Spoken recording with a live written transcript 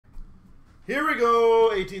Here we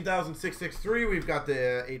go, 18,663. We've got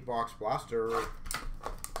the 8-box blaster.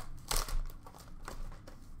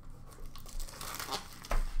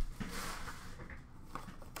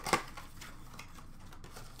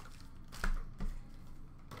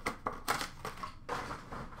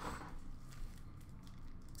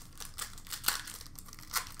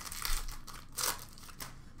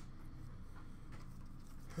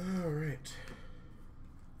 All right.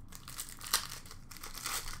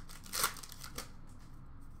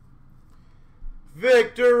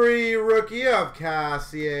 Victory rookie of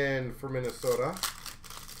Cassian for Minnesota.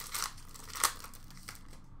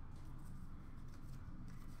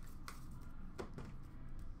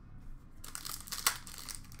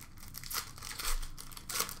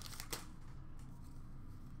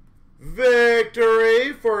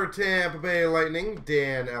 Victory for Tampa Bay Lightning,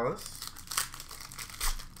 Dan Ellis.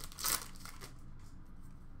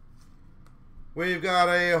 We've got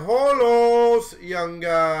a Holos Young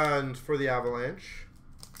Guns for the Avalanche.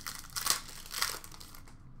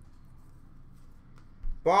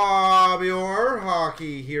 Bobby Orr,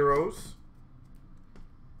 Hockey Heroes.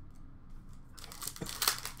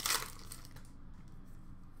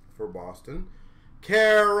 For Boston.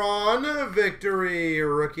 Caron, Victory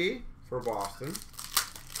Rookie for Boston.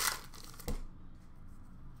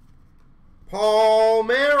 Paul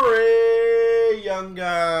Mary, Young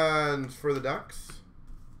Guns for the Ducks.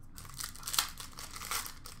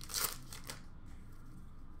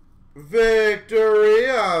 Victory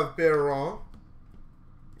of Perron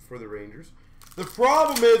for the Rangers. The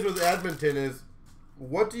problem is with Edmonton is,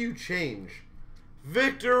 what do you change?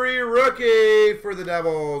 Victory rookie for the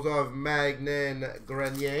Devils of Magnan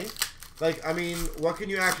Grenier. Like, I mean, what can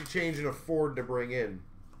you actually change and afford to bring in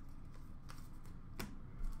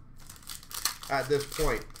at this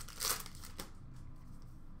point?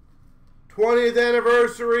 20th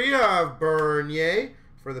anniversary of Bernier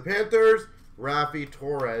for the Panthers. Rafi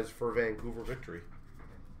Torres for Vancouver Victory.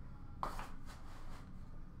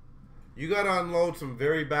 You got to unload some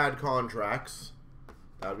very bad contracts.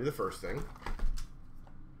 That would be the first thing.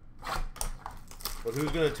 But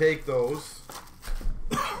who's going to take those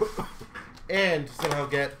and somehow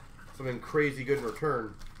get something crazy good in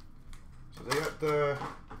return? So they got you're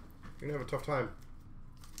going to have a tough time.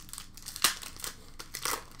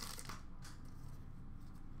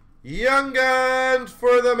 Young Guns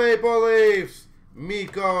for the Maple Leafs,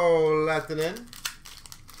 Mikko Lehtinen.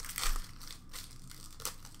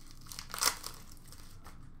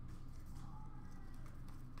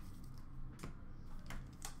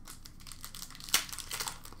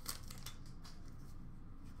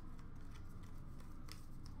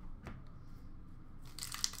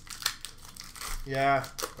 Yeah,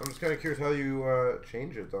 I'm just kind of curious how you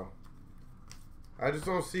change it, though. I just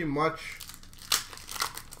don't see much.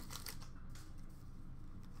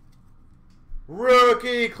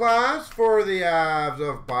 Rookie class for the Avs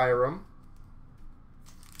of Byram.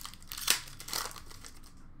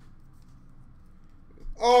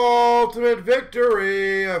 Ultimate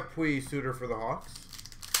victory of Puis-Suter for the Hawks.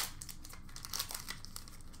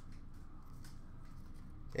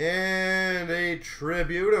 And a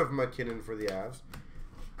tribute of McKinnon for the Avs.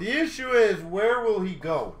 The issue is, where will he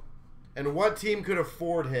go? And what team could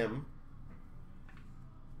afford him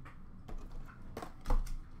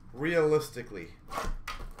realistically?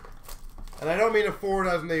 And I don't mean afford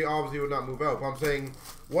as in they obviously would not move out, but I'm saying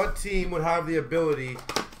what team would have the ability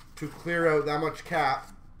to clear out that much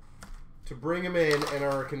cap to bring him in and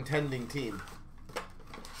are a contending team?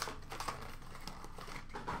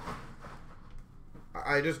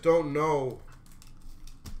 I just don't know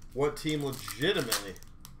what team legitimately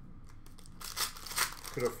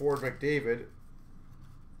could afford McDavid.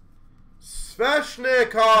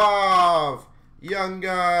 Svechnikov, Young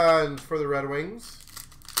Guns for the Red Wings.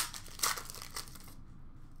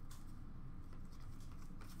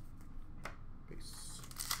 Peace.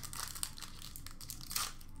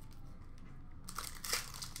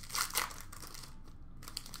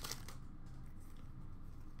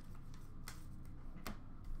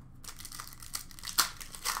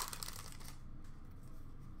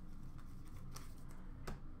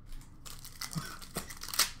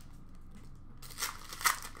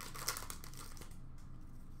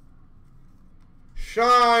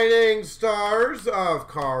 Shining Stars of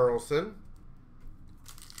Carlson.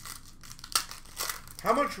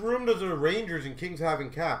 How much room does the Rangers and Kings have in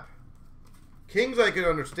cap? Kings I could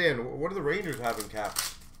understand. What do the Rangers have in cap?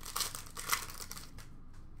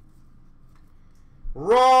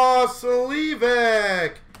 Ross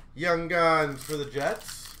Levick, Young Guns for the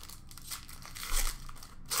Jets.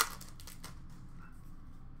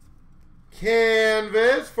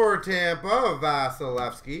 Canvas for Tampa of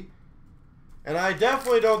Vasilevsky. And I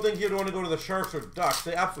definitely don't think he'd want to go to the Sharks or Ducks.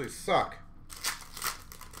 They absolutely suck.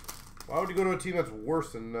 Why would you go to a team that's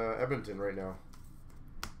worse than Edmonton right now?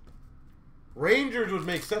 Rangers would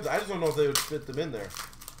make sense. I just don't know if they would fit them in there.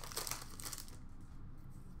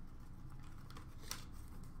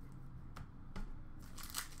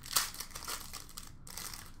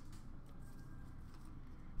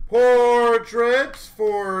 Portraits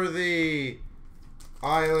for the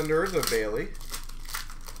Islanders of Bailey.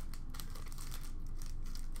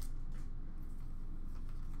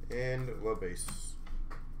 And LaBase.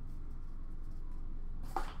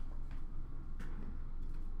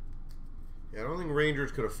 Yeah, I don't think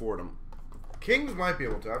Rangers could afford them. Kings might be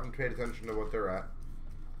able to. I haven't paid attention to what they're at.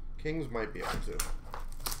 Kings might be able to.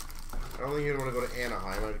 I don't think he'd want to go to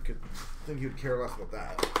Anaheim. I think he would care less about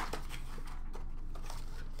that.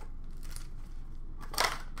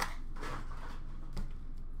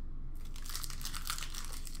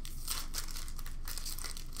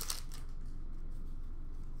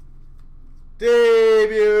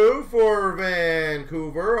 Debut for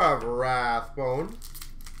Vancouver of Rathbone.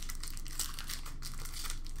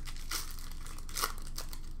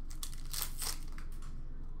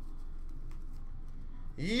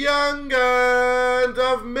 Young Guns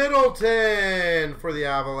of Middleton for the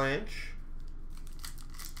Avalanche.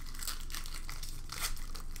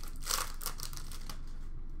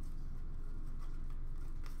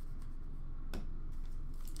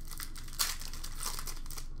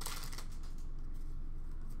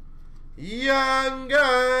 Young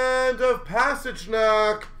Guns of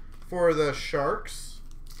Pasichnuk for the Sharks.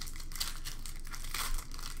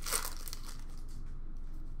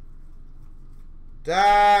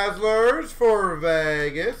 Dazzlers for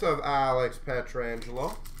Vegas of Alex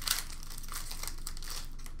Pietrangelo.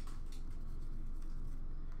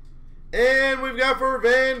 And we've got for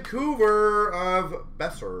Vancouver of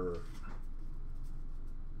Besser.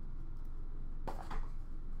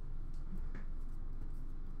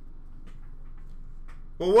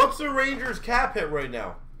 Well, what's the Rangers cap hit right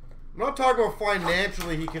now? I'm not talking about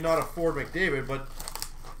financially he cannot afford McDavid, but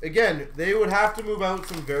again, they would have to move out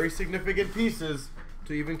some very significant pieces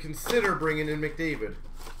to even consider bringing in McDavid.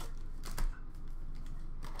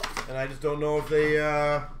 And I just don't know if they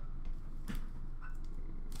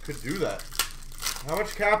could do that. How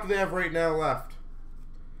much cap do they have right now left?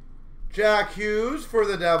 Jack Hughes for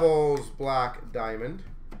the Devils, Black Diamond.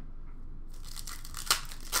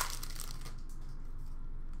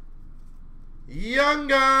 Young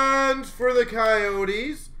Guns for the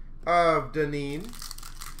Coyotes of Dineen.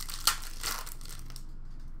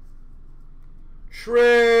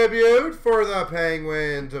 Tribute for the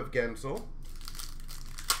Penguins of Gensel.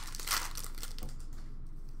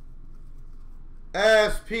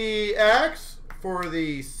 SPX for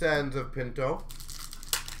the Sens of Pinto.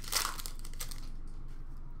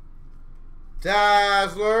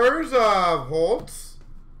 Dazzlers of Holtz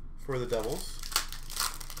for the Devils.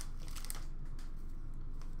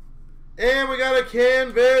 And we got a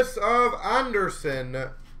canvas of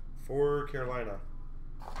Anderson for Carolina.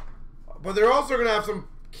 But they're also going to have some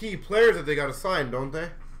key players that they got to sign, don't they?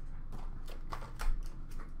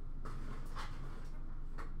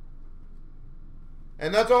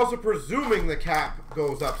 And that's also presuming the cap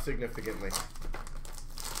goes up significantly.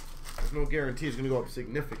 There's no guarantee it's going to go up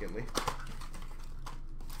significantly.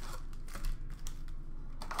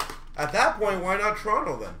 At that point, why not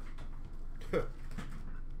Toronto then?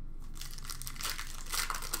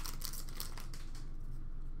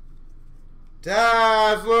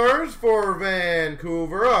 Dazzlers for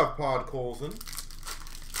Vancouver of Podkolzin.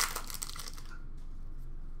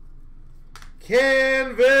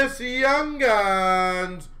 Canvas Young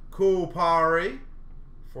Guns Kupari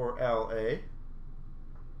for LA.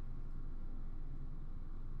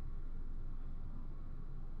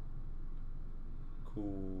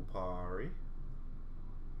 Kupari.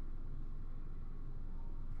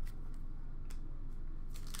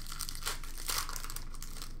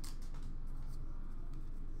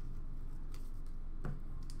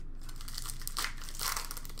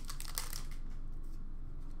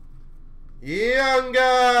 Young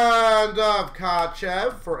Guns of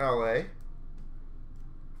Kachev for LA.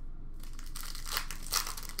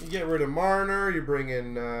 You get rid of Marner, you bring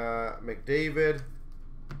in McDavid.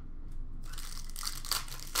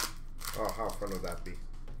 Oh, how fun would that be?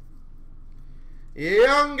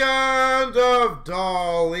 Young Guns of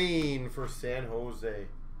Darlene for San Jose.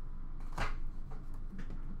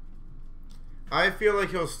 I feel like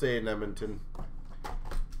he'll stay in Edmonton.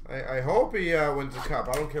 I hope he wins the cup.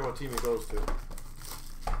 I don't care what team he goes to.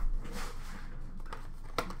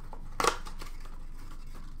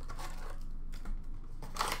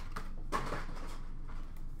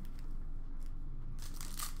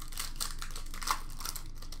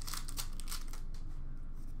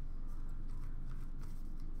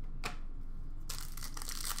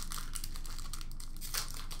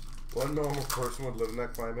 One normal person would live in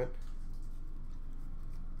that climate.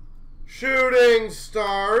 Shooting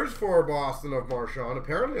stars for Boston of Marchand.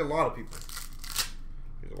 Apparently a lot of people.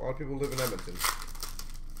 There's a lot of people live in Edmonton.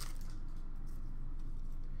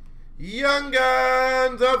 Young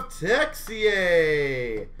Guns of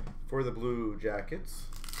Texier for the Blue Jackets.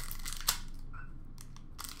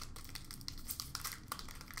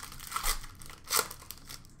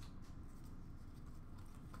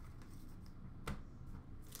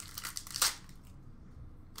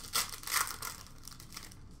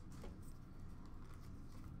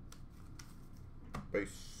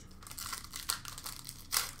 Base.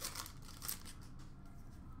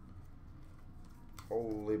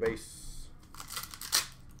 Holy base.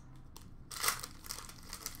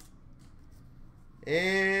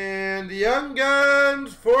 And the Young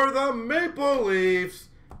Guns for the Maple Leafs,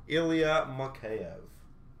 Ilya Mikheyev.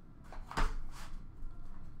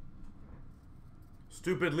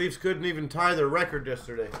 Stupid Leafs couldn't even tie their record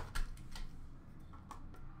yesterday.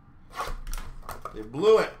 They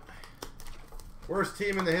blew it. Worst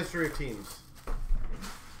team in the history of teams.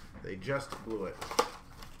 They just blew it.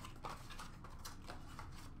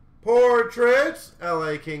 Portraits,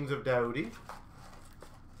 LA Kings of Dowdy.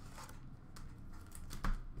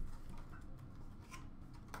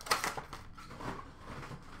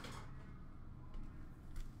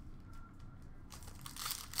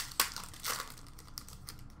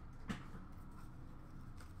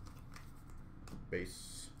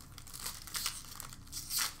 Base.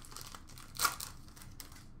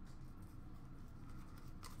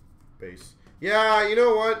 Base. Yeah, you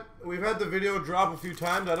know what? We've had the video drop a few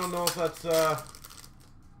times. I don't know if that's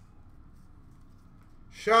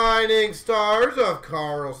Shining Stars of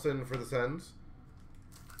Carlson for the Sens.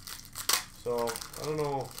 So, I don't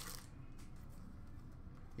know.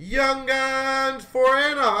 Young Guns for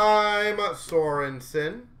Anaheim,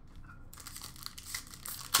 Sorensen.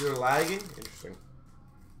 You're lagging? Interesting.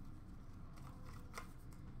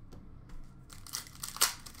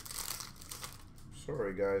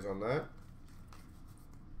 Sorry, guys, on that.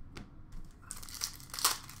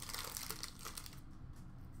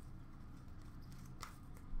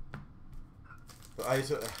 The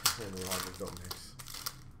ice and the Rogers don't mix.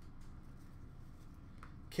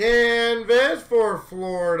 Canvas for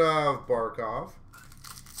Florida of Barkov.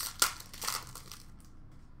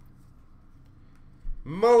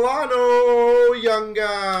 Milano Young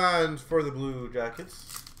Guns for the Blue Jackets.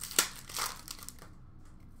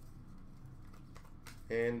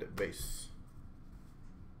 And base.